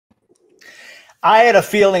I had a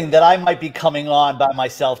feeling that I might be coming on by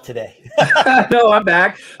myself today. No, I'm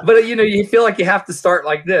back. But you feel like you have to start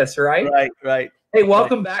like this, right? Right. Hey,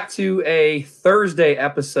 welcome back to a Thursday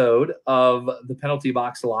episode of the Penalty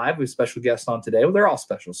Box Live. We have a special guest on today. Well, they're all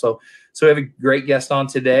special. So we have a great guest on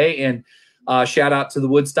today. And shout out to the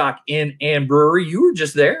Woodstock Inn and Brewery. You were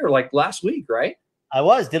just there like last week, right?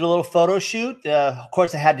 I did a little photo shoot. Of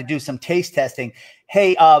course, I had to do some taste testing.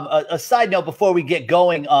 Hey, a side note before we get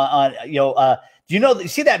going do you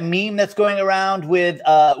see that meme that's going around with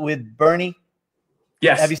Bernie?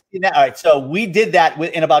 Yes. Have you seen that? All right. So we did that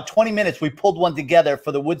in about 20 minutes. We pulled one together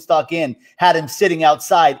for the Woodstock Inn, had him sitting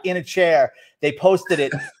outside in a chair. They posted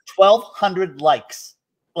it, 1,200 likes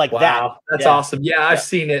like that. Wow. That's awesome. Yeah, I've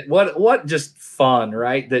seen it. What just fun,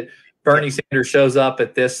 right? That Bernie Sanders shows up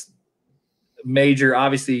at this major,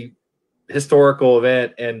 obviously historical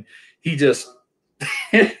event, and he just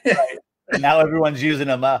right. And now everyone's using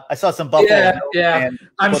them. I saw some Buffalo. Yeah.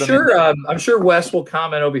 I'm sure Wes will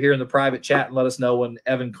comment over here in the private chat and let us know when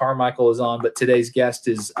Evan Carmichael is on. But today's guest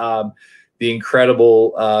is the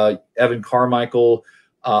incredible Evan Carmichael,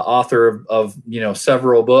 author of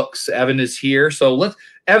several books. Evan is here. So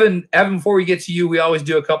Evan, before we get to you, we always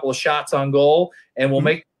do a couple of shots on goal, and we'll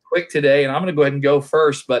make it quick today. And I'm going to go ahead and go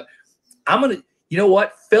first, but you know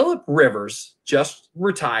what? Philip Rivers just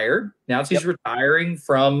retired. Now he's retiring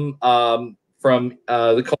from the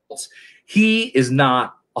Colts. He is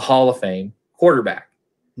not a Hall of Fame quarterback.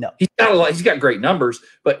 No, he's got great numbers,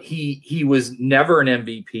 but he was never an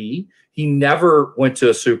MVP. He never went to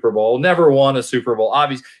a Super Bowl, never won a Super Bowl.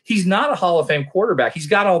 Obviously, he's not a Hall of Fame quarterback. He's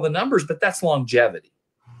got all the numbers, but that's longevity,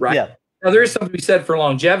 right? Yeah. Now there is something to be said for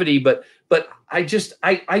longevity, but I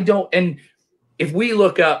don't. And if we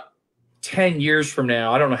look up 10 years from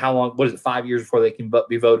now, I don't know how long, 5 years before they can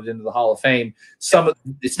be voted into the Hall of Fame. It's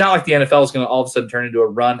not like the NFL is going to all of a sudden turn into a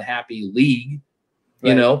run-happy league.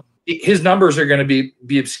 Right. His numbers are going to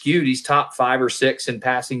be obscured. He's top 5 or 6 in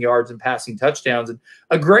passing yards and passing touchdowns, and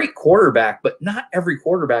a great quarterback, but not every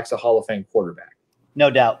quarterback's a Hall of Fame quarterback.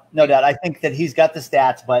 No doubt. I think that he's got the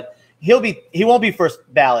stats, but he won't be first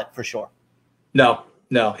ballot for sure. No,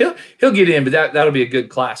 he'll get in, but that'll be a good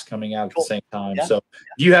class coming out at the same time. Yeah. So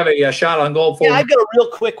do you have a shot on goal for me? I've got a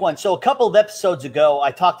real quick one. So a couple of episodes ago,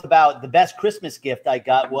 I talked about the best Christmas gift I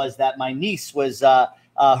got was that my niece was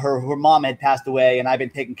her mom had passed away, and I've been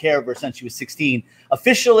taking care of her since she was 16.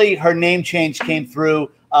 Officially, her name change came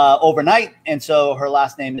through overnight, and so her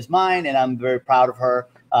last name is mine, and I'm very proud of her.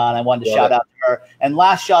 And I wanted to shout out to her. And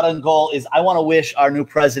last shot on goal is I want to wish our new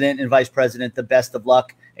president and vice president the best of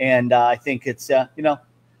luck. And I think it's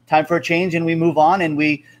time for a change, and we move on, and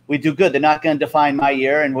we do good. They're not going to define my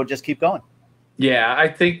year, and we'll just keep going. Yeah, I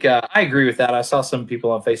think I agree with that. I saw some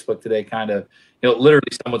people on Facebook today kind of, literally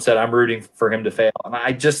someone said, I'm rooting for him to fail. And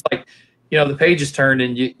I just the page is turned,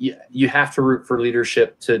 and you have to root for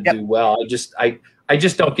leadership to do well. I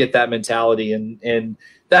just don't get that mentality, and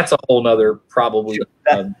that's a whole nother probably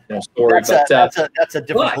story. That's a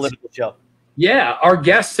different political show. Yeah, our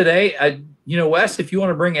guest today, Wes, if you want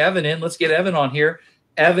to bring Evan in, let's get Evan on here.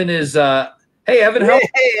 Evan is hey Evan, hey,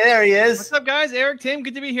 there he is. What's up, guys? Eric, Tim,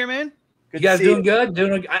 good to be here, man. You guys doing good?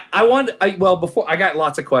 I got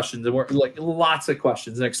lots of questions, and we're lots of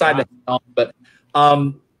questions, and excited to have but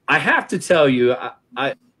I have to tell you,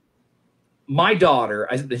 my daughter,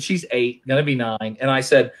 she's 8, gonna be 9, and I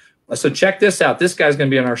said, so check this out. This guy's gonna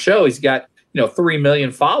be on our show. He's got 3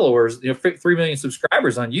 million followers, 3 million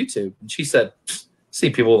subscribers on YouTube, and she said, see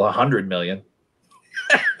people with 100 million.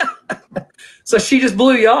 So she just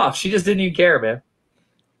blew you off. She just didn't even care, man.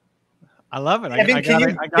 I love it. Evan, I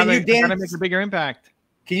gotta make a bigger impact.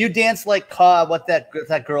 Can you dance like what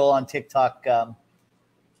that girl on TikTok,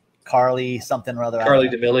 Carly something or other? Carly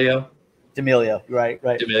D'Amelio. Right.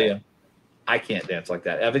 D'Amelio. I can't dance like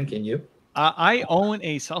that. Evan, can you? I own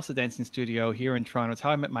a salsa dancing studio here in Toronto. It's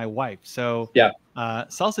how I met my wife. So yeah,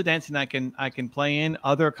 salsa dancing I can play in.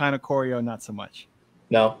 Other kind of choreo, not so much.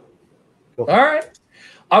 No. Cool. All right.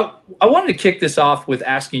 I wanted to kick this off with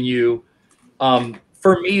asking you,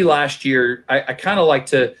 for me last year, I kind of like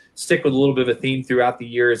to stick with a little bit of a theme throughout the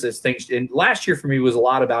year as things. And last year for me was a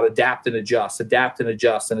lot about adapt and adjust.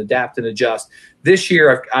 This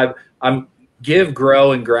year I'm give,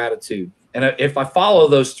 grow, and gratitude. And if I follow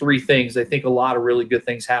those 3 things, I think a lot of really good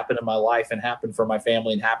things happen in my life and happen for my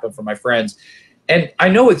family and happen for my friends. And I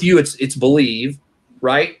know with you, it's believe,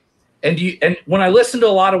 right? And when I listen to a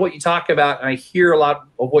lot of what you talk about, and I hear a lot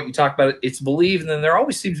of what you talk about, it's believe, and then there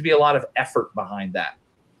always seems to be a lot of effort behind that.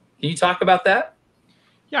 Can you talk about that?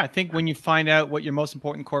 Yeah, I think when you find out what your most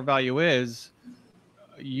important core value is,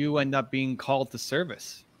 you end up being called to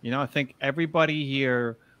service. I think everybody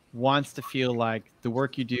here wants to feel like the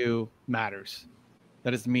work you do matters,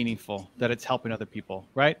 that it's meaningful, that it's helping other people,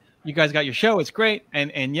 right? You guys got your show, it's great,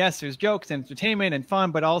 and yes, there's jokes and entertainment and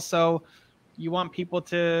fun, but also you want people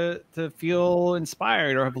to feel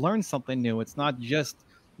inspired or have learned something new. It's not just,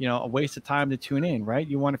 you know, a waste of time to tune in, right?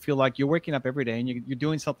 You want to feel like you're waking up every day and you're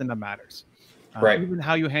doing something that matters. Right. Even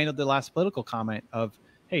how you handled the last political comment of,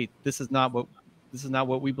 hey, this is not what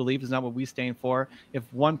we believe, this is not what we stand for. If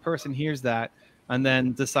one person hears that and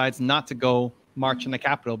then decides not to go march in the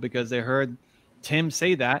Capitol because they heard Tim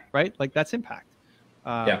say that, right? Like, that's impact.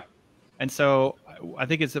 Yeah. And so I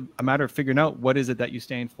think it's a matter of figuring out what is it that you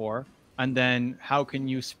stand for, and then how can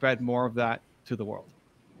you spread more of that to the world.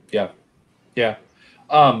 Yeah. Yeah.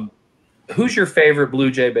 Who's your favorite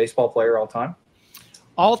Blue Jay baseball player all time?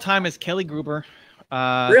 All time is Kelly Gruber.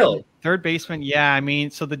 Really? Third baseman. Yeah. I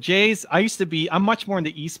mean, so the Jays, I'm much more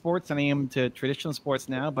into esports than I am to traditional sports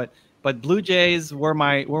now, but Blue Jays were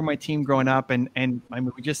my team growing up, and I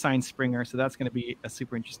mean, we just signed Springer, so that's going to be a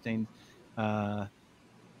super interesting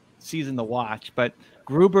season to watch. But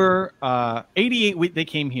Gruber, 88, they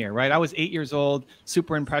came here, right? I was 8 years old,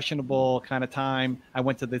 super impressionable kind of time. I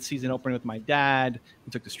went to the season opener with my dad.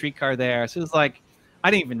 We took the streetcar there. So it was like,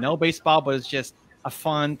 I didn't even know baseball, but it's just a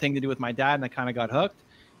fun thing to do with my dad, and I kind of got hooked.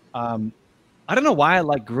 I don't know why I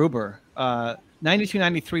like Gruber. 92,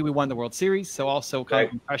 93, we won the World Series. So also kind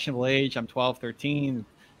of impressionable age. I'm 12, 13,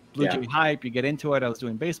 Blue Jay hype. You get into it. I was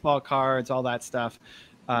doing baseball cards, all that stuff.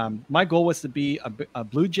 My goal was to be a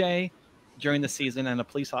Blue Jay during the season and a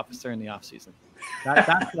police officer in the off season.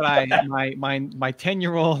 That's what my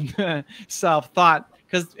 10-year-old self thought.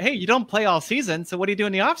 Because, hey, you don't play all season, so what do you do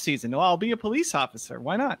in the off season? Well, I'll be a police officer.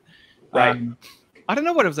 Why not? Right. I don't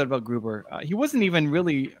know what it was about Gruber. He wasn't even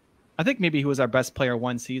really. I think maybe he was our best player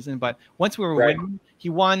one season, but once we were winning, he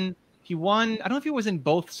won. I don't know if he was in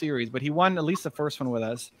both series, but he won at least the first one with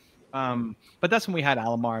us. But that's when we had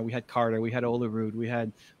Alomar, we had Carter, we had Olerud, we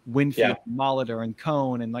had Winfield, Molitor, and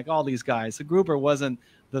Cone, and like all these guys. So Gruber wasn't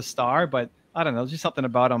the star, but I don't know, just something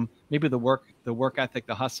about him. Maybe the work ethic,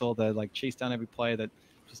 the hustle, the like chase down every play that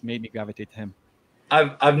just made me gravitate to him.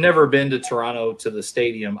 I've never been to Toronto to the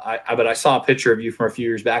stadium, but I saw a picture of you from a few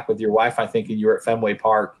years back with your wife, I think, and you were at Fenway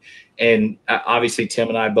Park. And obviously Tim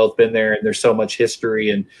and I have both been there, and there's so much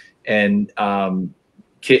history. And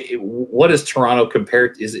what does Toronto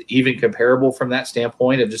compare? Is it even comparable from that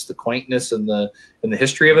standpoint of just the quaintness and the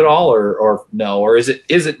history of it all, or no? Or is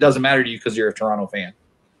it doesn't matter to you because you're a Toronto fan?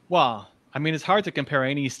 Well, I mean, it's hard to compare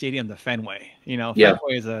any stadium to Fenway. You know,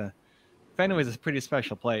 Fenway is a pretty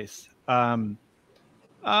special place.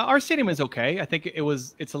 Our stadium is okay. I think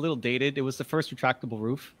it's a little dated. It was the first retractable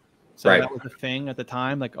roof. So that was a thing at the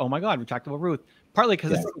time. Like, oh my God, retractable roof. Partly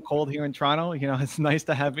because it's so cold here in Toronto. You know, it's nice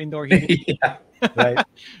to have indoor heating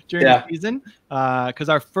during the season. Because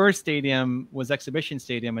our first stadium was Exhibition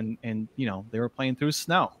Stadium, and you know, they were playing through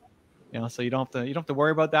snow. You know, so you don't have to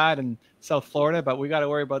worry about that in South Florida, but we got to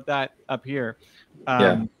worry about that up here.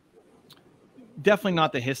 Definitely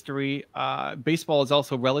not the history. Baseball is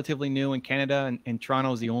also relatively new in Canada, and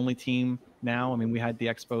Toronto is the only team now. I mean, we had the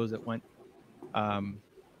Expos that went.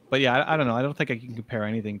 But yeah, I don't know. I don't think I can compare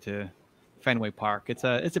anything to Fenway Park. It's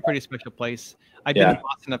a pretty special place. I've been to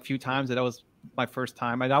Boston a few times. That was my first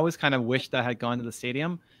time. I'd always kind of wished I had gone to the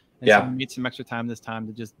stadium. And so we made some extra time this time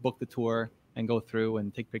to just book the tour and go through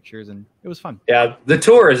and take pictures, and it was fun. Yeah, the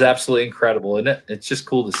tour is absolutely incredible, isn't it? It's just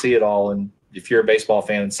cool to see it all, and if you're a baseball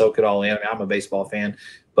fan and soak it all in. I mean, I'm a baseball fan,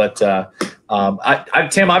 but Tim,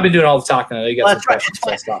 I've been doing all the talking. I know you got some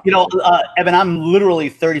questions. You know, Evan, I'm literally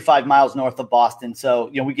 35 miles north of Boston, so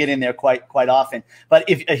you know we get in there quite often. But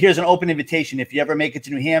here's an open invitation: if you ever make it to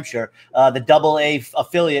New Hampshire, the AA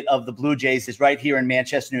affiliate of the Blue Jays is right here in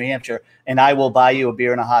Manchester, New Hampshire, and I will buy you a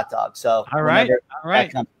beer and a hot dog. So all right.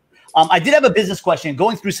 I did have a business question.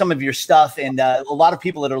 Going through some of your stuff, and a lot of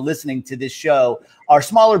people that are listening to this show are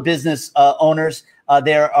smaller business owners.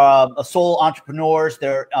 They're sole entrepreneurs.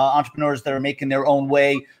 They're entrepreneurs that are making their own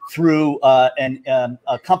way through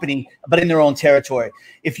a company, but in their own territory.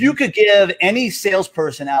 If you could give any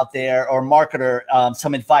salesperson out there or marketer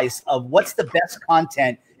some advice of what's the best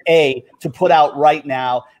content, A, to put out right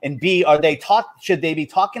now, and B, should they be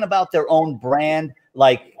talking about their own brand,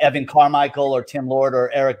 like Evan Carmichael or Tim Lord or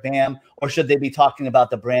Eric Bam, or should they be talking about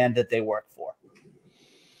the brand that they work for?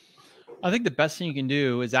 I think the best thing you can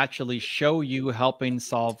do is actually show you helping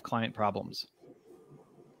solve client problems.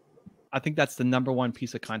 I think that's the number one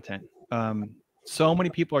piece of content. So many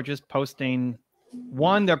people are just posting.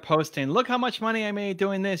 One, they're posting, look how much money I made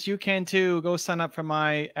doing this. You can too. Go sign up for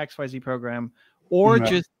my XYZ program. Or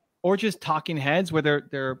just talking heads where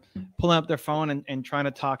they're pulling up their phone and trying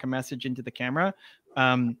to talk a message into the camera.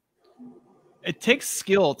 It takes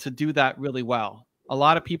skill to do that really well. A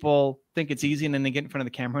lot of people think it's easy, and then they get in front of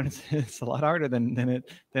the camera, and it's a lot harder than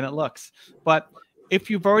it looks. But if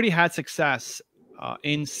you've already had success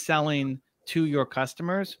in selling to your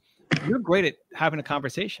customers, you're great at having a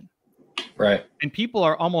conversation. Right. And people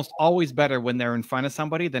are almost always better when they're in front of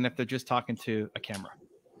somebody than if they're just talking to a camera.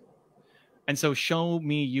 And so show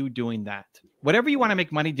me you doing that. Whatever you want to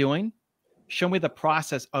make money doing, show me the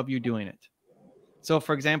process of you doing it. So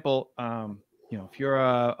for example, if you're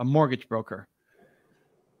a mortgage broker,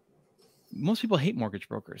 most people hate mortgage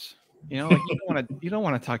brokers. You don't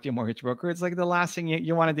want to talk to your mortgage broker. It's like the last thing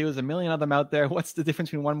you want to do is a million of them out there. What's the difference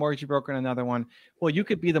between one mortgage broker and another one? Well, you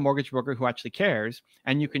could be the mortgage broker who actually cares,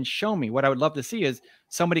 and you can show me. What I would love to see is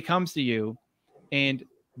somebody comes to you and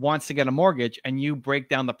wants to get a mortgage, and you break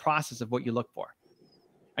down the process of what you look for,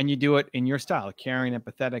 and you do it in your style, caring,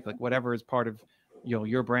 empathetic, like whatever is part of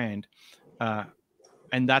your brand.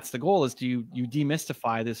 And that's the goal, is you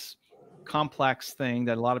demystify this complex thing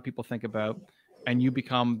that a lot of people think about, and you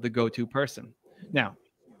become the go-to person. Now,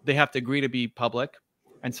 they have to agree to be public.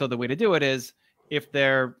 And so the way to do it is if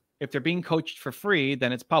they're being coached for free,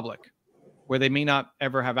 then it's public, where they may not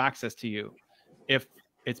ever have access to you. If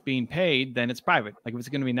it's being paid, then it's private. Like if it's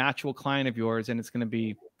going to be a natural client of yours, and it's going to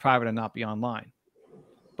be private and not be online.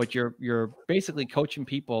 But you're basically coaching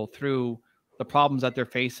people through the problems that they're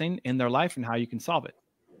facing in their life and how you can solve it.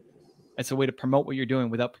 It's a way to promote what you're doing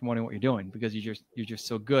without promoting what you're doing, because you're just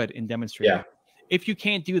so good in demonstrating. Yeah. If you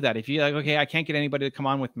can't do that, if you're like, okay, I can't get anybody to come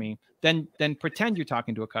on with me, then pretend you're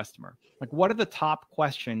talking to a customer. Like, what are the top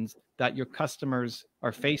questions that your customers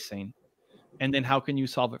are facing? And then how can you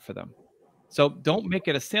solve it for them? So don't make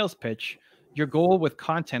it a sales pitch. Your goal with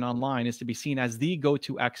content online is to be seen as the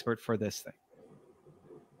go-to expert for this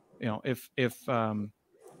thing. If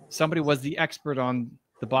somebody was the expert on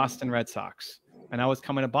the Boston Red Sox, and I was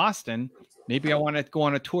coming to Boston, maybe I want to go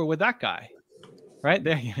on a tour with that guy. Right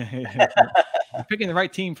there. You're picking the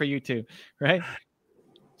right team for you too, right?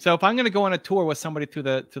 So if I'm going to go on a tour with somebody to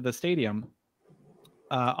the stadium,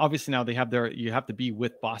 obviously now you have to be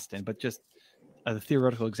with Boston, but just as a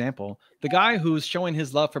theoretical example, the guy who's showing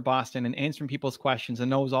his love for Boston and answering people's questions and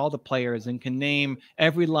knows all the players and can name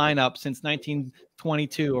every lineup since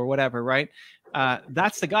 1922 or whatever, right?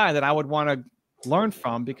 That's the guy that I would want to learn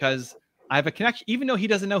from, because I have a connection, even though he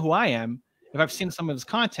doesn't know who I am. If I've seen some of his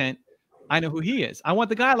content, I know who he is. I want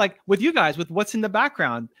the guy, like with you guys, with what's in the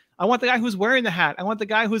background. I want the guy who's wearing the hat. I want the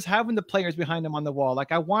guy who's having the players behind him on the wall.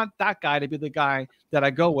 Like, I want that guy to be the guy that I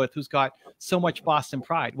go with, who's got so much Boston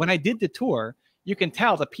pride. When I did the tour, you can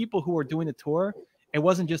tell the people who were doing the tour, it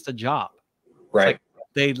wasn't just a job. Right. Like,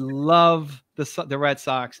 they love the Red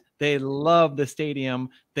Sox. They love the stadium.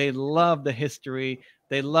 They love the history.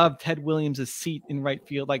 They love Ted Williams' seat in right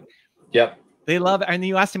field. Like, yep. They love it. And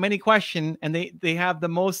you ask them any question, and they have the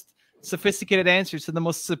most sophisticated answers to the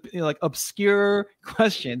most obscure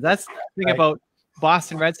questions. That's the thing right. about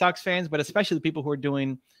Boston Red Sox fans, but especially the people who are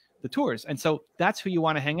doing the tours. And so that's who you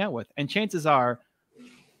want to hang out with. And chances are,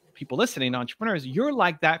 people listening, entrepreneurs, you're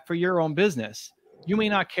like that for your own business. You may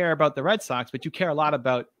not care about the Red Sox, but you care a lot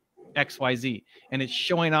about XYZ. And it's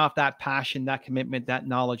showing off that passion, that commitment, that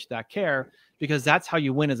knowledge, that care, because that's how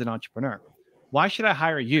you win as an entrepreneur. Why should I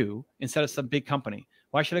hire you instead of some big company?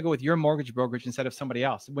 Why should I go with your mortgage brokerage instead of somebody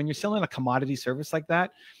else? When you're selling a commodity service like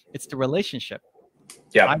that, it's the relationship.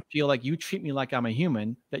 Yeah. I feel like you treat me like I'm a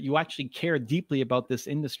human, that you actually care deeply about this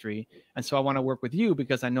industry. And so I want to work with you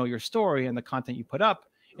because I know your story and the content you put up,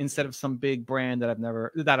 instead of some big brand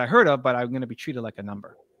that I heard of, but I'm going to be treated like a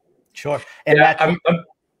number. Sure. And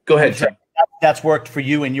go ahead, Tim. That's worked for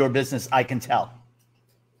you in your business, I can tell.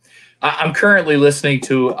 I'm currently listening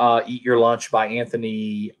to Eat Your Lunch by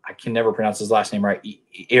Anthony. I can never pronounce his last name right.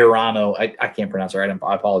 Irano. I can't pronounce it right.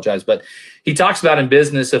 I apologize. But he talks about in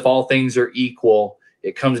business, if all things are equal,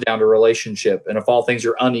 it comes down to relationship. And if all things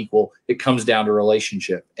are unequal, it comes down to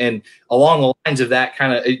relationship. And along the lines of that,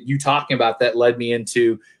 kind of you talking about that led me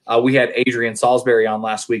into, we had Adrian Salisbury on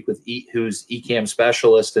last week with who's eCam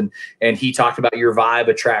specialist. And he talked about your vibe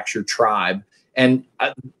attracts your tribe. And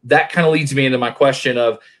that kind of leads me into my question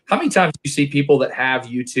of, how many times do you see people that have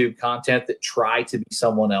YouTube content that try to be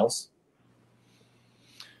someone else?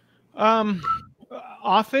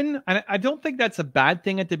 Often. And I don't think that's a bad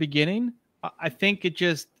thing at the beginning. I think it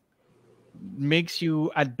just makes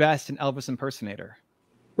you at best an Elvis impersonator.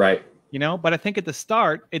 Right. But I think at the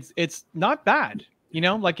start, it's not bad.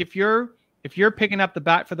 Like if you're picking up the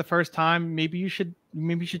bat for the first time, maybe you should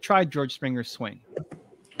try George Springer's swing.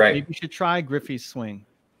 Right. Maybe you should try Griffey's swing.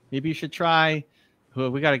 Maybe you should try who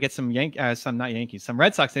we got to get some some not Yankees, some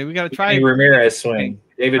Red Sox. We got to try Ramirez swing,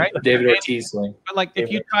 David right? Ortiz swing. But like if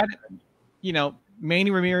you tried,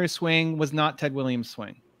 Manny Ramirez swing was not Ted Williams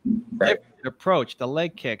swing. Right. The approach, the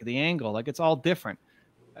leg kick, the angle, like it's all different.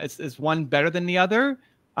 Is one better than the other?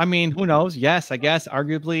 I mean, who knows? Yes, I guess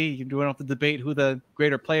arguably you don't have to debate who the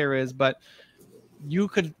greater player is, but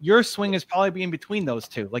your swing is probably be in between those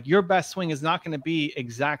two. Like your best swing is not going to be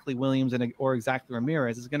exactly Williams or exactly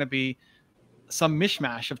Ramirez. It's going to be some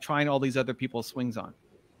mishmash of trying all these other people's swings on.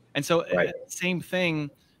 And so same thing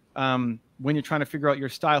when you're trying to figure out your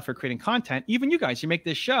style for creating content. Even you guys, you make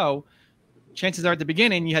this show, chances are at the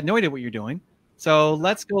beginning you had no idea what you're doing. So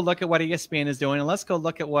let's go look at what ESPN is doing, and let's go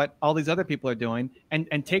look at what all these other people are doing,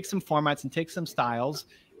 and take some formats and take some styles,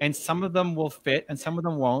 and some of them will fit and some of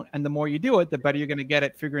them won't. And the more you do it, the better you're going to get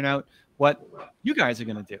at figuring out what you guys are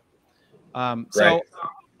going to do. So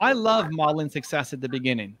I love modeling success at the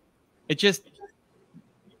beginning. It just,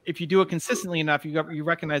 if you do it consistently enough, you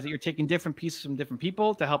recognize that you're taking different pieces from different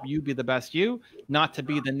people to help you be the best you, not to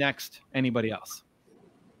be the next anybody else.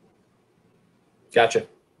 Gotcha.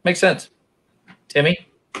 Makes sense. Timmy?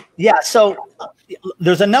 Yeah, so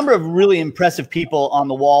there's a number of really impressive people on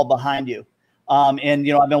the wall behind you. And,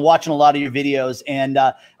 I've been watching a lot of your videos, and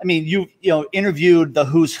I mean, you interviewed the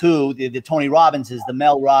who's who, the Tony Robbinses, the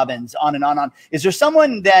Mel Robbins, on and on and on. Is there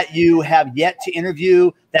someone that you have yet to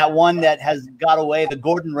interview, that one that has got away, the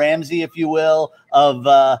Gordon Ramsay, if you will, of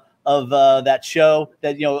that show,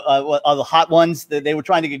 that, of the hot ones, that they were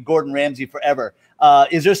trying to get Gordon Ramsay forever?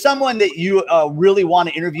 Is there someone that you really want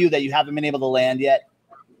to interview that you haven't been able to land yet?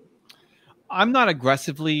 I'm not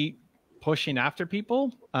aggressively pushing after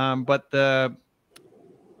people, but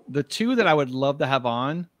the two that I would love to have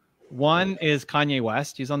on, one is Kanye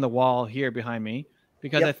West. He's on the wall here behind me,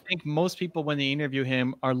 because I think most people, when they interview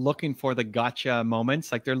him, are looking for the gotcha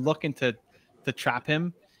moments. Like they're looking to trap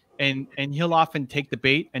him, and he'll often take the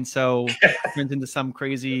bait, and so it turns into some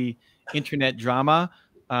crazy internet drama.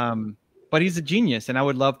 But he's a genius, and I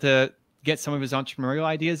would love to get some of his entrepreneurial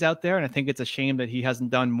ideas out there. And I think it's a shame that he hasn't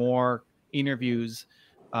done more interviews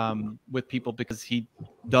with people, because he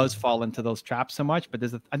does fall into those traps so much. But I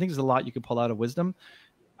think there's a lot you could pull out of wisdom.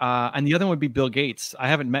 And the other one would be Bill Gates. I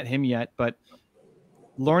haven't met him yet, but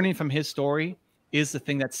learning from his story is the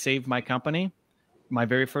thing that saved my company, my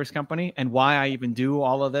very first company, and why I even do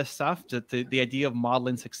all of this stuff. The idea of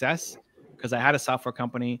modeling success, because I had a software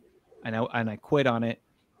company and I quit on it.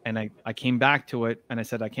 And I came back to it, and I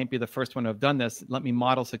said, I can't be the first one to have done this. Let me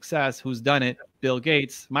model success. Who's done it? Bill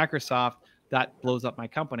Gates, Microsoft. That blows up my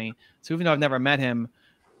company. So even though I've never met him,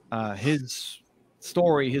 his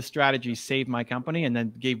story, his strategy saved my company and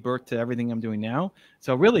then gave birth to everything I'm doing now.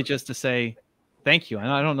 So really just to say thank you. And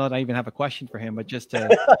I don't know that I even have a question for him, but just to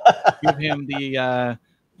give him the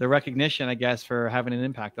recognition, I guess, for having an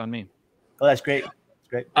impact on me. Oh, that's great. That's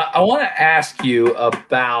great. I want to ask you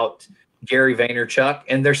about Gary Vaynerchuk,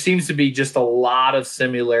 and there seems to be just a lot of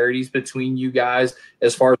similarities between you guys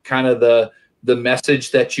as far as kind of the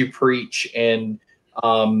message that you preach. And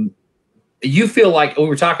you feel like, we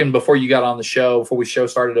were talking before you got on the show, before we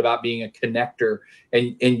started, about being a connector,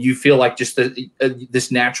 and you feel like just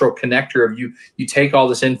this natural connector of you take all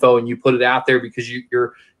this info and you put it out there because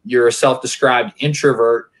you're a self-described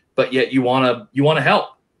introvert, but yet you want to help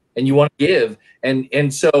and you want to give.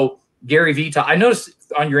 And so Gary Vee, I noticed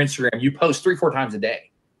on your Instagram, you post 3-4 times a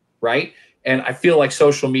day, right? And I feel like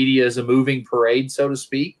social media is a moving parade, so to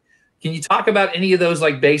speak. Can you talk about any of those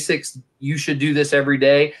like basics? You should do this every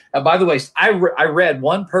day. By the way, I read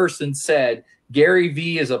one person said Gary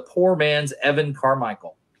Vee is a poor man's Evan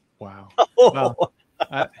Carmichael. Wow. Well,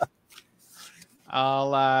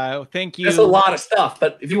 I'll thank you. That's a lot of stuff,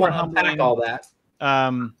 but if you want to unpack all that.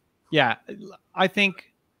 Yeah, I think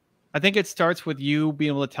it starts with you being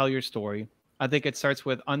able to tell your story. I think it starts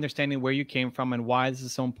with understanding where you came from and why this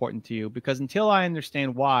is so important to you. Because until I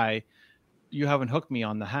understand why, you haven't hooked me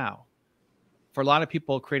on the how. For a lot of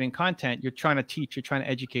people creating content, you're trying to teach, you're trying to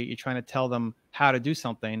educate, you're trying to tell them how to do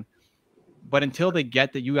something. But until they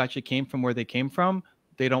get that you actually came from where they came from,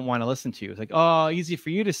 they don't want to listen to you. It's like, oh, easy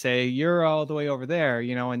for you to say, you're all the way over there,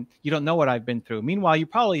 and you don't know what I've been through. Meanwhile, you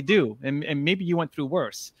probably do. And maybe you went through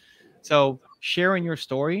worse. So sharing your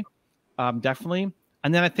story, definitely.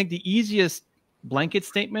 And then I think the easiest blanket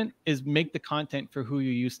statement is make the content for who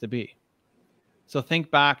you used to be. So think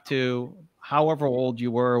back to however old you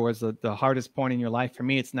were was the hardest point in your life. For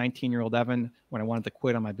me, it's 19-year-old Evan when I wanted to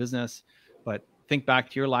quit on my business. But think back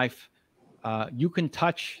to your life. You can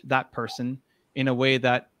touch that person in a way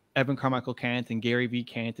that Evan Carmichael can't, and Gary Vee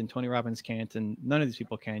can't, and Tony Robbins can't, and none of these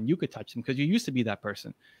people can. You could touch them because you used to be that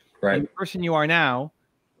person. Right. And the person you are now,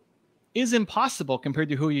 is impossible compared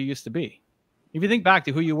to who you used to be. If you think back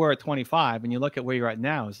to who you were at 25 and you look at where you're at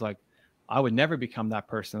now, it's like, I would never become that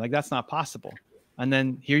person. Like, that's not possible. And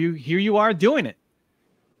then here you are doing it.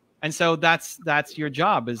 And so that's your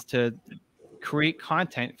job, is to create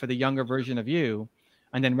content for the younger version of you,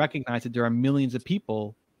 and then recognize that there are millions of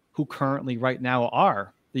people who currently right now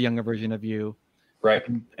are the younger version of you. Right.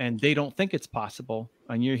 And they don't think it's possible.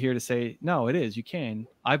 And you're here to say, no, it is. You can.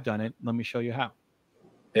 I've done it. Let me show you how.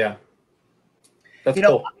 Yeah. That's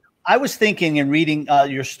cool. I was thinking in reading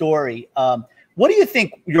your story, what do you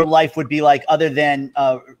think your life would be like other than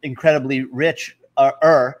incredibly rich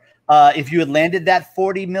if you had landed that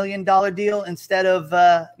 $40 million deal instead of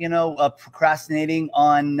procrastinating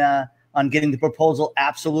on getting the proposal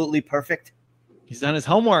absolutely perfect? He's done his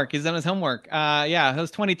homework. Yeah, I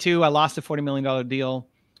was 22. I lost a $40 million deal.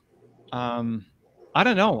 I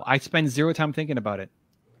don't know. I spend zero time thinking about it.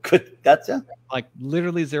 Good. That's it. Like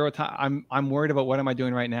literally zero time. I'm worried about what am I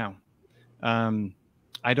doing right now.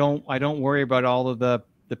 I don't worry about all of the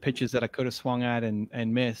pitches that I could have swung at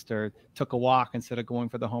and missed, or took a walk instead of going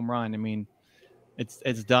for the home run. I mean,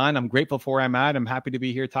 it's done. I'm grateful for where I'm at. I'm happy to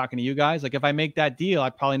be here talking to you guys. Like, if I make that deal,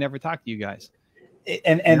 I'd probably never talk to you guys.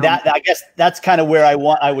 And that, I guess that's kind of where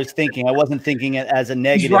I was thinking. I wasn't thinking it as a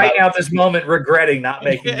negative. He's right now at this moment regretting not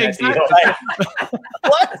making that deal.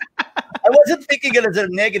 What? I wasn't thinking it as a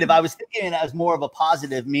negative. I was thinking it as more of a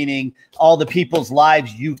positive, meaning all the people's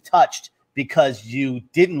lives you've touched because you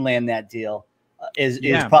didn't land that deal is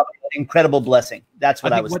probably an incredible blessing. That's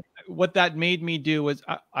what I was. What that made me do was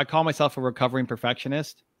I call myself a recovering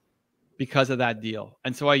perfectionist because of that deal.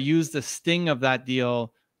 And so I used the sting of that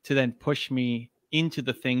deal to then push me into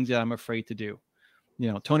the things that I'm afraid to do.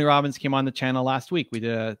 You know, Tony Robbins came on the channel last week. We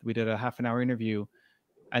did a half an hour interview,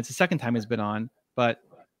 and it's the second time he's been on, but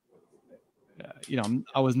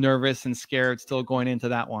I was nervous and scared still going into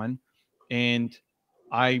that one. And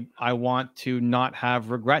I want to not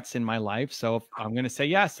have regrets in my life. So if I'm going to say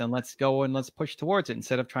yes, and let's go and let's push towards it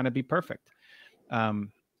instead of trying to be perfect.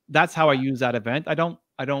 That's how I use that event. I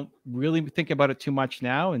don't really think about it too much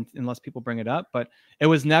now, unless people bring it up, but it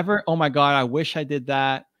was never, oh my God, I wish I did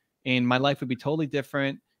that, and my life would be totally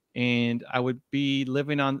different, and I would be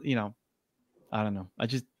living on, I don't know. I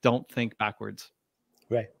just don't think backwards.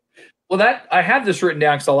 Right. Well, I have this written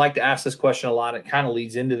down because I like to ask this question a lot. It kind of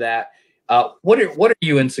leads into that. What are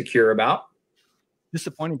you insecure about?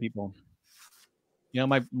 Disappointing people.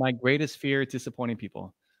 My greatest fear is disappointing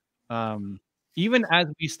people. Even as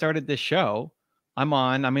we started this show,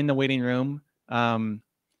 I'm in the waiting room. They're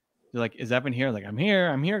like, is Evan here? Like, I'm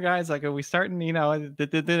here, guys. Like, are we starting?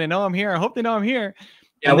 Did they know I'm here? I hope they know I'm here.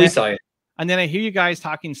 Yeah, we saw you. And then I hear you guys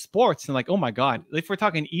talking sports, and like, oh my God, if we're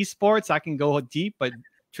talking esports, I can go deep, but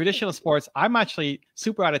traditional sports, I'm actually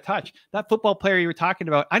super out of touch. That football player you were talking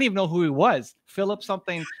about, I didn't even know who he was. Philip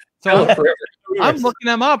something. So I'm looking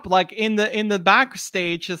him up, like in the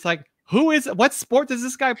backstage. It's like, what sport does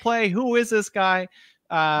this guy play? Who is this guy?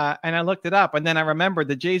 And I looked it up, and then I remembered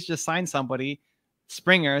the Jays just signed somebody,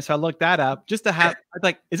 Springer. So I looked that up just to have,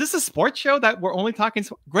 like, is this a sports show that we're only talking?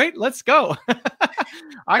 Great, let's go.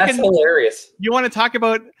 That's hilarious. You want to talk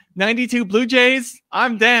about 92 Blue Jays?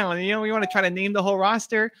 I'm down. We want to try to name the whole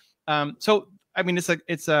roster. So I mean,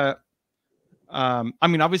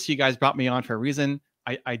 obviously you guys brought me on for a reason.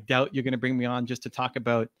 I doubt you're going to bring me on just to talk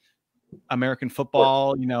about American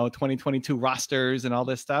football, 2022 rosters and all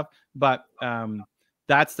this stuff. But I'm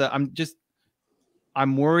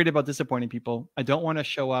worried about disappointing people. I don't want to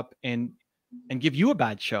show up and give you a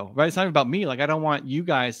bad show, right? It's not about me. Like, I don't want you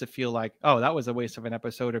guys to feel like, oh, that was a waste of an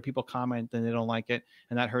episode, or people comment and they don't like it,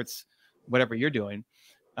 and that hurts whatever you're doing.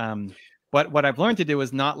 But what I've learned to do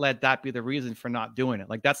is not let that be the reason for not doing it.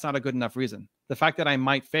 Like, that's not a good enough reason. The fact that I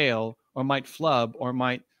might fail or might flub or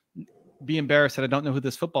might be embarrassed that I don't know who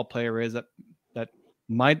this football player is that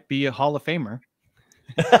might be a Hall of Famer.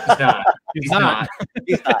 He's not.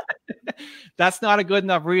 That's not a good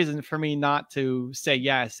enough reason for me not to say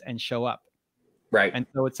yes and show up. Right. And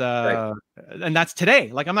so it's and that's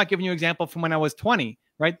today. Like, I'm not giving you an example from when I was 20,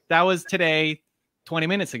 right? That was today, 20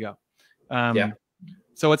 minutes ago.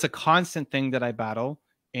 So it's a constant thing that I battle.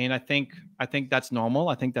 And I think that's normal.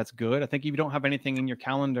 I think that's good. I think if you don't have anything in your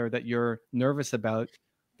calendar that you're nervous about,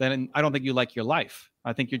 then I don't think you like your life.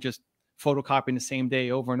 I think you're just photocopying the same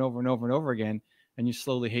day over and over and over and over again, and you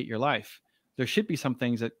slowly hate your life. There should be some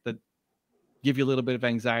things that give you a little bit of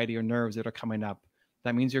anxiety or nerves that are coming up.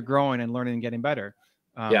 That means you're growing and learning and getting better.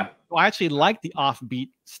 So I actually like the offbeat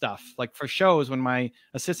stuff. Like, for shows, when my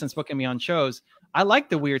assistant's booking me on shows, I like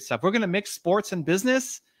the weird stuff. We're going to mix sports and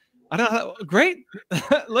business. I don't know. Great.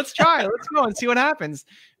 Let's try. Let's go and see what happens.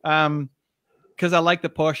 Because because I like the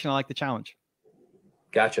push and I like the challenge.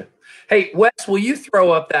 Gotcha. Hey, Wes, will you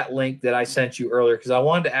throw up that link that I sent you earlier? Because I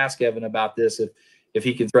wanted to ask Evan about this if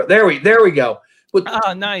he can throw. There we go.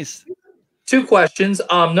 Oh, nice. 2 questions.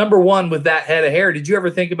 Number one, with that head of hair, did you ever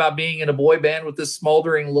think about being in a boy band with this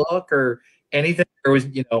smoldering look or anything? Or was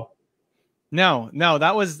No,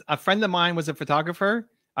 that was a friend of mine was a photographer.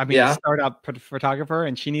 I mean, a startup photographer,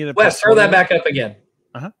 and she needed. Wes, throw that back up again.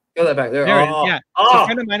 Throw that back there. There yeah. So a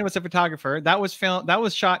friend of mine was a photographer. That was filmed. That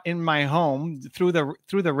was shot in my home through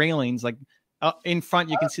the railings. Like in front,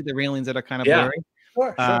 you can see the railings that are kind of blurry.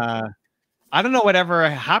 Sure. I don't know whatever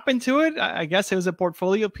happened to it. I guess it was a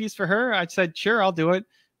portfolio piece for her. I said, sure, I'll do it.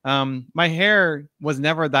 My hair was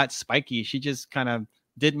never that spiky. She just kind of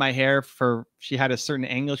did my hair she had a certain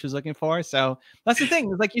angle she was looking for. So that's the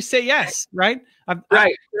thing. It's like you say yes, right?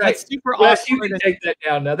 Right. That's super awesome. awkward. You can take that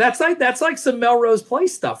down now. That's like some Melrose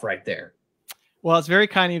Place stuff right there. Well, it's very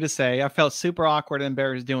kind of you to say. I felt super awkward and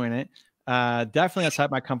embarrassed doing it. Definitely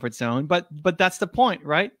outside my comfort zone. But that's the point,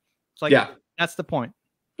 right? It's like that's the point.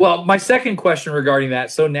 Well, my second question regarding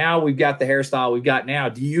that. So now we've got the hairstyle we've got now.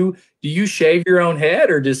 Do you shave your own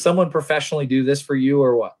head, or does someone professionally do this for you,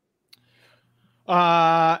 or what?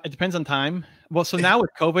 It depends on time. Well, so now with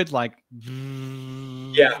COVID, like,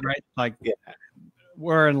 right? Like,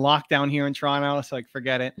 we're in lockdown here in Toronto, so like,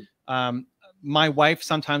 forget it. My wife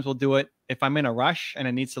sometimes will do it if I'm in a rush and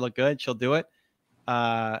it needs to look good. She'll do it.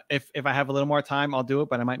 If I have a little more time, I'll do it,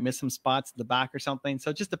 but I might miss some spots at the back or something. So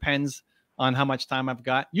it just depends on how much time I've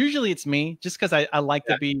got. Usually it's me, just because I like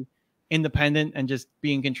to be independent and just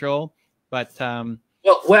be in control. But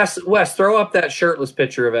well, Wes, throw up that shirtless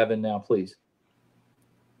picture of Evan now, please.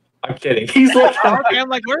 I'm kidding. He's looking. I'm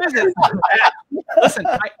like, where is it? Listen,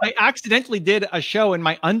 I accidentally did a show in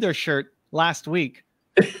my undershirt last week.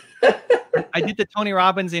 I did the Tony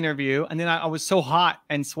Robbins interview, and then I was so hot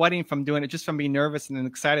and sweating from doing it, just from being nervous and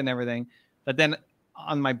excited and everything, that then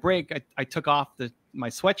on my break, I took off my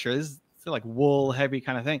sweatshirts. It's like wool heavy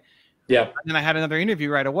kind of thing. Yeah. And then I had another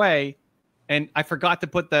interview right away, and I forgot to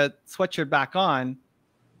put the sweatshirt back on.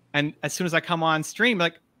 And as soon as I come on stream,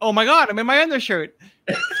 like, oh my God, I'm in my undershirt.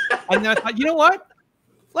 And then I thought, you know what?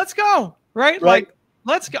 Let's go. Right? Like,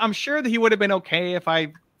 let's go. I'm sure that he would have been okay if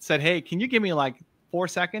I said, hey, can you give me like 4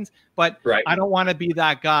 seconds? But I don't want to be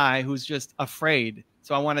that guy who's just afraid.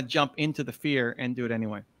 So I want to jump into the fear and do it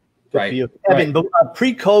anyway. Right. Evan, but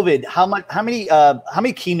pre-COVID, how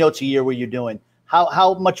many keynotes a year were you doing?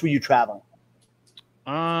 How much were you traveling?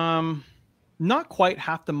 Not quite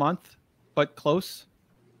half the month, but close.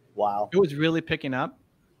 Wow. It was really picking up.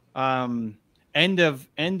 End of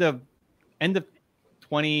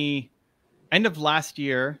last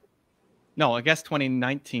year. No, I guess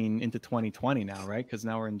 2019 into 2020 now, right? Because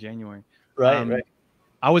now we're in January. Right.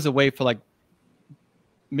 I was away for like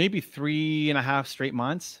maybe 3.5 straight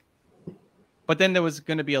months. But then there was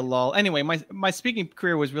going to be a lull. Anyway, my speaking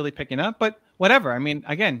career was really picking up, but whatever. I mean,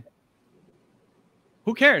 again,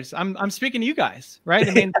 who cares? I'm speaking to you guys, right?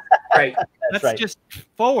 I mean, let's just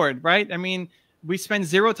forward, right? I mean, we spend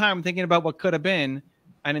zero time thinking about what could have been,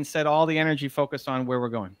 and instead all the energy focused on where we're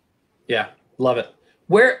going. Yeah, love it.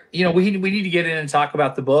 Where, we need to get in and talk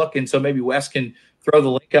about the book, and so maybe Wes can throw the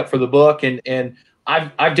link up for the book. And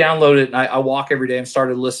I've downloaded it, and I walk every day and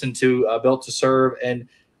started listening to Built to Serve, and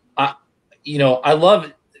I love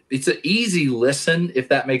it. It's an easy listen, if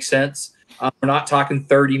that makes sense. We're not talking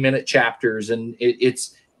 30-minute chapters, and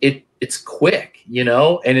it's quick, and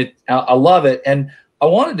I love it. And I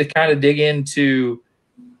wanted to kind of dig into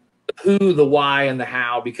the who, the why, and the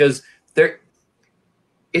how, because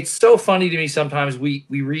it's so funny to me sometimes we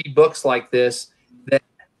read books like this that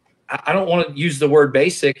I don't want to use the word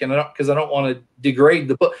basic, and because I don't want to degrade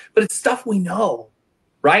the book, but it's stuff we know,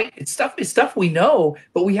 right? It's stuff we know,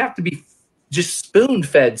 but we have to be just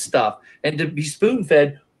spoon-fed stuff. And to be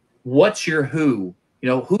spoon-fed, what's your who?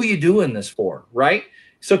 Who are you doing this for, right?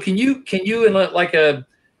 So can you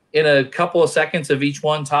in a couple of seconds of each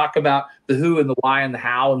one talk about the who and the why and the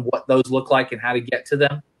how and what those look like and how to get to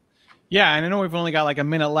them? Yeah, and I know we've only got like a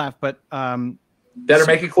minute left, but better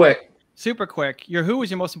make it quick. Super quick. Your who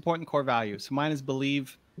is your most important core value. So mine is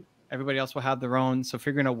believe. Everybody else will have their own. So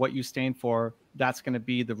figuring out what you stand for, that's going to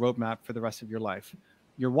be the roadmap for the rest of your life.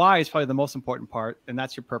 Your why is probably the most important part, and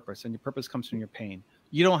that's your purpose. And your purpose comes from your pain.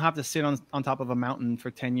 You don't have to sit on top of a mountain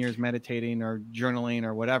for 10 years meditating or journaling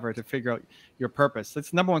or whatever to figure out your purpose.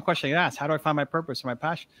 That's the number one question you ask. How do I find my purpose or my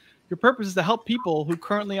passion? Your purpose is to help people who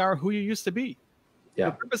currently are who you used to be. Yeah.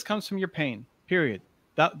 Your purpose comes from your pain, period.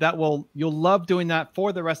 You'll love doing that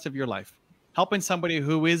for the rest of your life. Helping somebody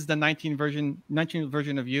who is the 19th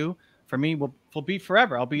version of you, for me, will be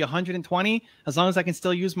forever. I'll be 120 as long as I can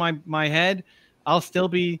still use my head. I'll still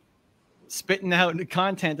be spitting out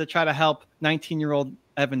content to try to help 19-year-old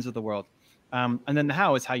Evans of the world. And then the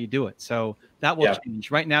how is how you do it. So that will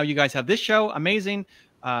change. Right now, you guys have this show, amazing.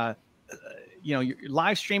 You're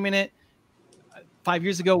live streaming it. 5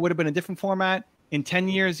 years ago, it would have been a different format. In 10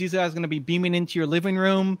 years, these guys are going to be beaming into your living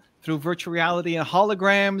room through virtual reality and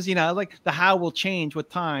holograms. Like the how will change with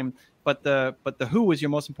time, but the who is your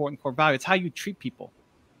most important core value. It's how you treat people.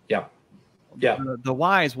 Yeah. The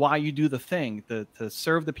why is why you do the thing, to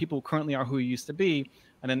serve the people who currently are who you used to be.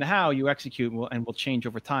 And then the how you execute and will change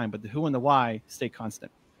over time. But the who and the why stay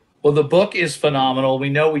constant. Well, the book is phenomenal. We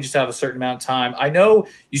know we just have a certain amount of time. I know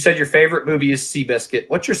you said your favorite movie is Seabiscuit.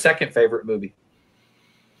 What's your second favorite movie?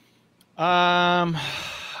 I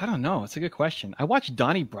don't know. It's a good question. I watch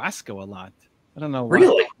Donnie Brasco a lot. I don't know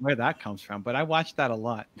where that comes from, but I watch that a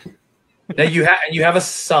lot. Now you have a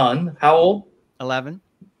son. How old? 11.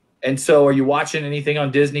 And so are you watching anything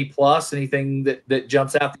on Disney Plus? Anything that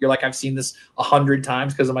jumps out that you're like, I've seen this 100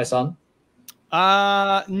 times because of my son?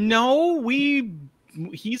 No,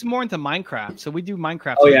 he's more into Minecraft. So we do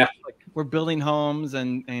Minecraft. Oh, yeah. Like we're building homes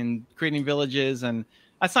and creating villages. And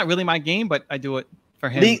that's not really my game, but I do it for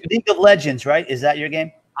him. League of Legends, right? Is that your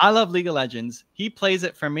game? I love League of Legends. He plays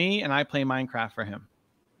it for me, and I play Minecraft for him.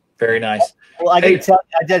 Very nice. Well, I got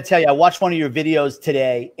to tell you, I watched one of your videos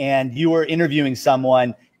today, and you were interviewing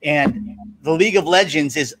someone, and the League of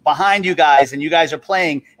Legends is behind you guys, and you guys are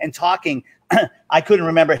playing and talking. I couldn't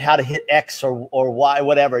remember how to hit X or Y,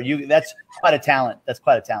 whatever. That's quite a talent. That's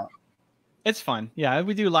quite a talent. It's fun. Yeah,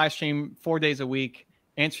 we do live stream 4 days a week,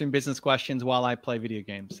 answering business questions while I play video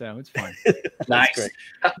games. So it's fun. Nice.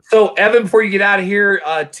 So, Evan, before you get out of here,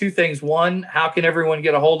 2 things. 1, how can everyone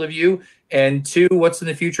get a hold of you? And 2, what's in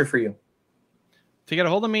the future for you? To get a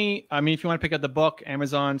hold of me, I mean, if you want to pick up the book,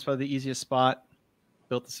 Amazon's probably the easiest spot.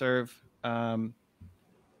 Built to serve.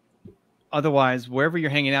 Otherwise, wherever you're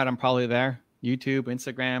hanging out, I'm probably there. YouTube,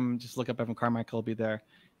 Instagram, just look up Evan Carmichael, I'll be there.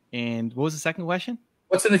 And what was the second question?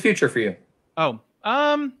 What's in the future for you? Oh,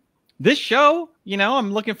 this show,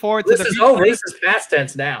 I'm looking forward to this is over. This is past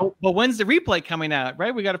tense now. But when's the replay coming out,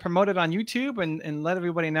 right? We got to promote it on YouTube and let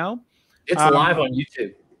everybody know. It's live on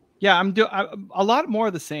YouTube. Yeah, I'm doing a lot more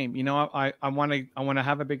of the same. I want to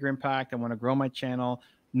have a bigger impact. I want to grow my channel.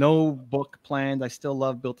 No book planned. I still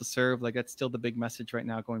love Built to Serve. Like that's still the big message right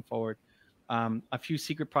now going forward. A few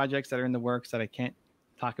secret projects that are in the works that I can't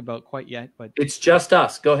talk about quite yet, but it's just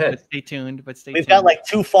us. Go ahead. Stay tuned. We've got like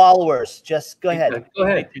 2 followers. Just go ahead. Go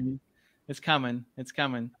ahead. It's coming. It's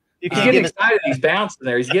coming. He's getting excited. He's bouncing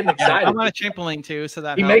there. He's getting excited. I'm on a trampoline too, so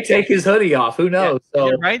that he may take his hoodie off. Who knows? Yeah,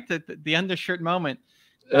 so right, the undershirt moment.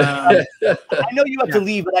 I know you have to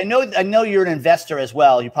leave, but I know you're an investor as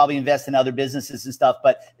well. You probably invest in other businesses and stuff.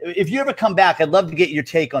 But if you ever come back, I'd love to get your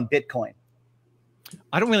take on Bitcoin.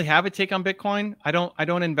 I don't really have a take on Bitcoin. I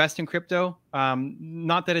don't invest in crypto.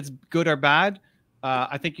 Not that it's good or bad.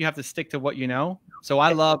 I think you have to stick to what you know. So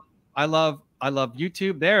I love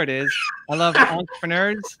YouTube. There it is. I love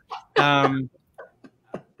entrepreneurs. But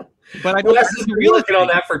I don't. Wes has been working on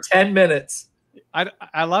that for 10 minutes.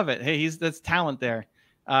 I love it. Hey, that's talent there.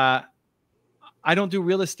 I don't do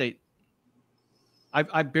real estate.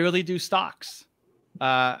 I barely do stocks.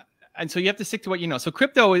 And so you have to stick to what you know. So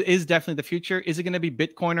crypto is definitely the future. Is it going to be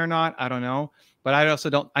Bitcoin or not? I don't know. But I also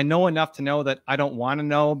don't. I know enough to know that I don't want to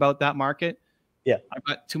know about that market. Yeah. I've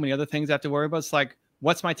got too many other things I have to worry about. It's like,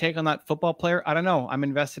 what's my take on that football player? I don't know. I'm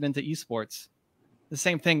invested into esports. The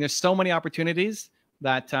same thing. There's so many opportunities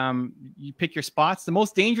that you pick your spots. The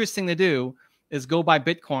most dangerous thing to do is go buy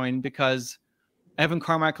Bitcoin because Evan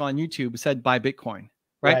Carmichael on YouTube said buy Bitcoin,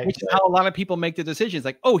 right? Which is how a lot of people make the decisions.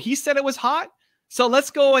 Like, oh, he said it was hot, so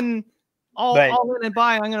let's go and all in and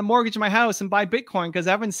buy. I'm going to mortgage my house and buy Bitcoin because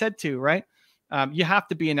Evan said to, right? You have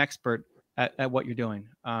to be an expert at what you're doing.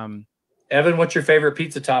 Evan, what's your favorite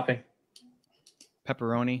pizza topping?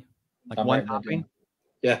 Pepperoni, like one topping.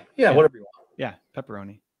 Yeah, whatever you want. Yeah,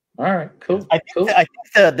 pepperoni. All right, cool. I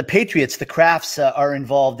think the Patriots, the Crafts, are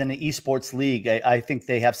involved in the esports league. I think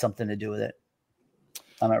they have something to do with it.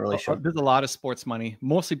 I'm not really sure. There's a lot of sports money,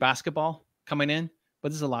 mostly basketball coming in,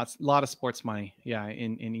 but there's a lot of sports money. Yeah,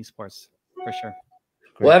 in esports for sure.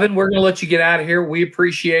 Great. Well, Evan, we're going to let you get out of here. We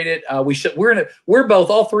appreciate it. We're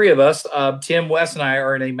both, all 3 of us, Tim, Wes, and I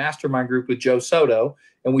are in a mastermind group with Joe Soto,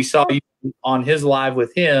 and we saw you on his live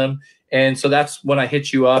with him. And so that's when I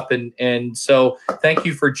hit you up. And so thank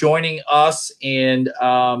you for joining us. And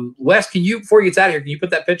Wes, can you, before he gets out of here, can you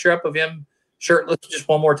put that picture up of him shirtless just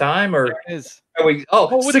one more time? Or there it is.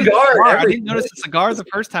 Cigar. I didn't notice the cigar the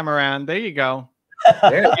first time around. There you go.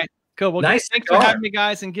 Okay, cool. Well, nice. Thanks for having me,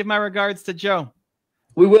 guys, and give my regards to Joe.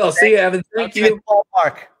 We will. See you, Evan. Thank you.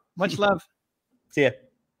 Mark. Much love. See ya.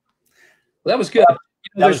 Well, that was good.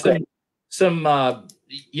 That was great. Some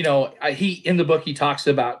he in the book he talks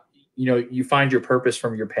about, you find your purpose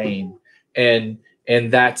from your pain, and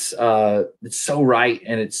that's it's so right,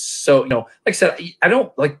 and it's so, like I said, I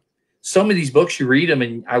don't like some of these books. You read them,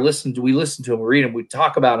 and we listen to them, we read them, we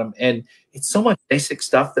talk about them, and it's so much basic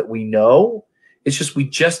stuff that we know. It's just we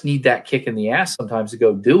just need that kick in the ass sometimes to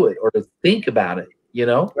go do it or to think about it.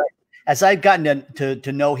 Right. As I've gotten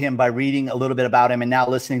to know him by reading a little bit about him and now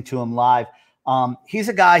listening to him live, he's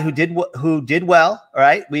a guy who did well. All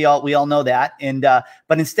right, we all know that. And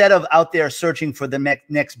but instead of out there searching for the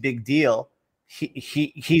next big deal,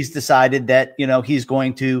 he's decided that he's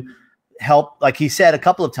going to help, like he said a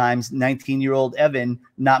couple of times, 19-year-old Evan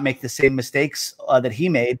not make the same mistakes that he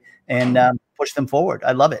made and push them forward.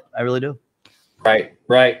 I love it. I really do. Right.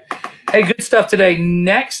 Hey, good stuff today.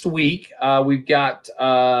 Next week, we've got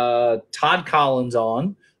Todd Collins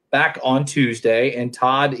back on Tuesday, and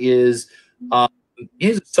Todd is a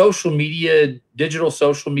digital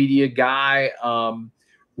social media guy.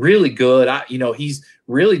 Really good. He's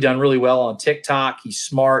really done really well on TikTok. He's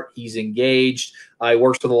smart. He's engaged. He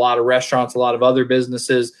works with a lot of restaurants, a lot of other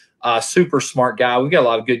businesses. Super smart guy. We've got a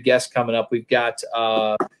lot of good guests coming up. We've got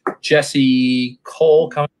Jesse Cole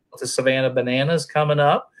coming up to Savannah Bananas coming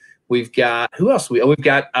up. We've got who else? We've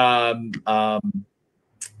got what's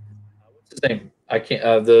his name? I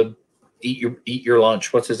can't. The eat your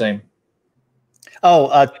lunch. What's his name?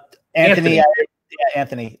 Oh, Anthony.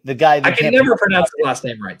 Anthony, the guy. I can never pronounce his last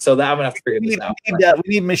name right, so I'm gonna have to figure this out.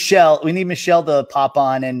 We need Michelle. We need Michelle to pop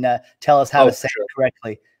on and tell us how to say it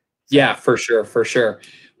correctly. So. Yeah, for sure.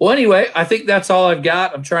 Well, anyway, I think that's all I've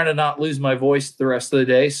got. I'm trying to not lose my voice the rest of the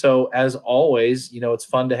day. So as always, it's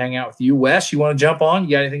fun to hang out with you. Wes, you want to jump on?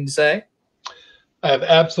 You got anything to say? I have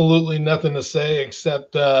absolutely nothing to say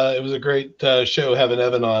except it was a great show having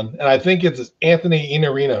Evan on. And I think it's Anthony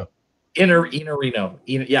Iannarino. Iannarino.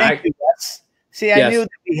 Yeah. See, I knew that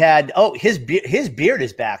we had. Oh, his beard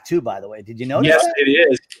is back too. By the way, did you notice? Yes, that? It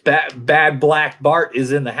is. Bad Black Bart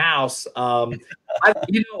is in the house.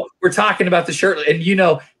 We're talking about the shirt, and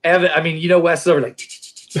Evan. I mean, Wes is over like.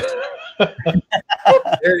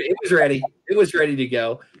 It was ready. It was ready to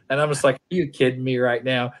go, and I'm just like, "Are you kidding me right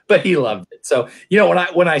now?" But he loved it. So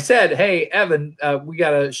when I said, "Hey, Evan, we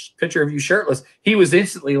got a picture of you shirtless," he was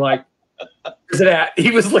instantly like, he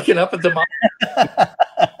was looking up at the monitor.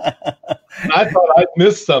 I thought I'd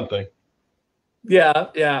missed something. Yeah,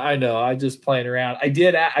 I know. I just playing around. I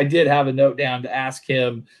did have a note down to ask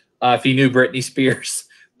him if he knew Britney Spears,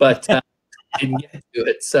 but didn't get to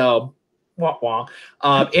it. So, wah wah.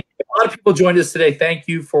 And a lot of people joined us today. Thank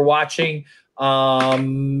you for watching.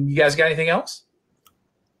 You guys got anything else?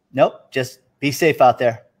 Nope. Just be safe out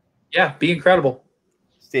there. Yeah, be incredible.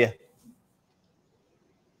 See ya.